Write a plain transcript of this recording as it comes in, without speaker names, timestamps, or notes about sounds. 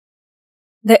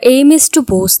The aim is to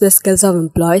boost the skills of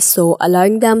employees, so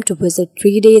allowing them to visit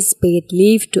 3 days paid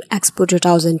leave to Expo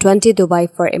 2020 Dubai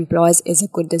for employees is a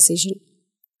good decision.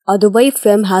 A Dubai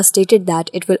firm has stated that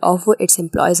it will offer its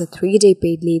employees a 3-day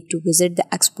paid leave to visit the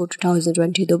Expo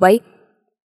 2020 Dubai.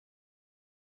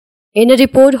 In a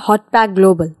report, Hotpack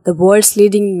Global, the world's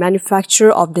leading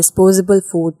manufacturer of disposable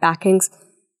food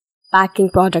packing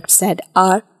products, said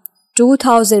our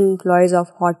 2,000 employees of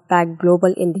Hotpack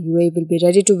Global in the UAE will be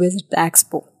ready to visit the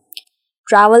expo.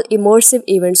 Travel immersive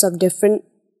events of different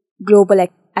global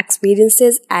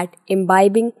experiences at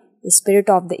imbibing the spirit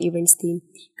of the event's theme,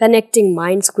 connecting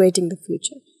minds, creating the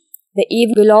future. The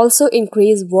event will also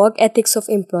increase work ethics of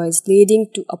employees, leading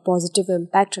to a positive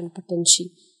impact on potential,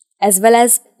 as well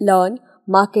as learn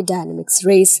market dynamics,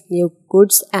 raise new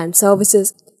goods and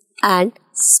services, and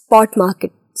spot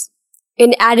market.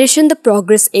 In addition, the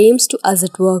progress aims to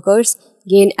assist workers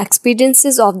gain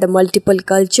experiences of the multiple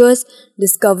cultures,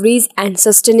 discoveries, and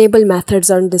sustainable methods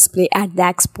on display at the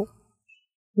expo.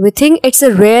 We think it's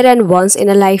a rare and once in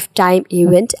a lifetime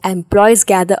event. Employees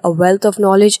gather a wealth of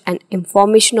knowledge and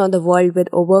information on the world with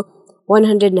over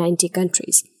 190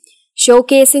 countries,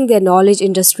 showcasing their knowledge,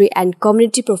 industry, and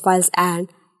community profiles and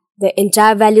their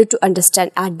entire value to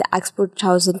understand at the Expo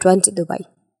 2020 Dubai.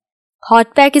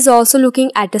 Hotpack is also looking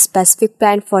at a specific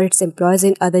plan for its employees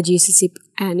in other GCC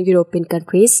and European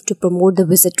countries to promote the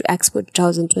visit to Expo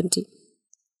 2020.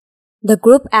 The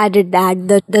group added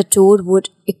that the tour would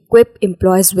equip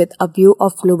employees with a view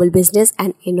of global business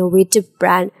and innovative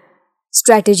brand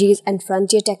strategies and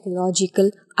frontier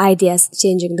technological ideas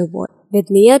changing the world.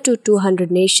 With near to 200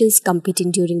 nations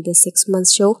competing during the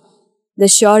 6-month show, the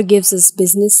show gives us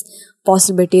business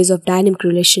possibilities of dynamic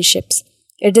relationships.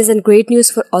 It is great news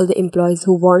for all the employees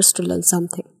who wants to learn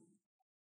something.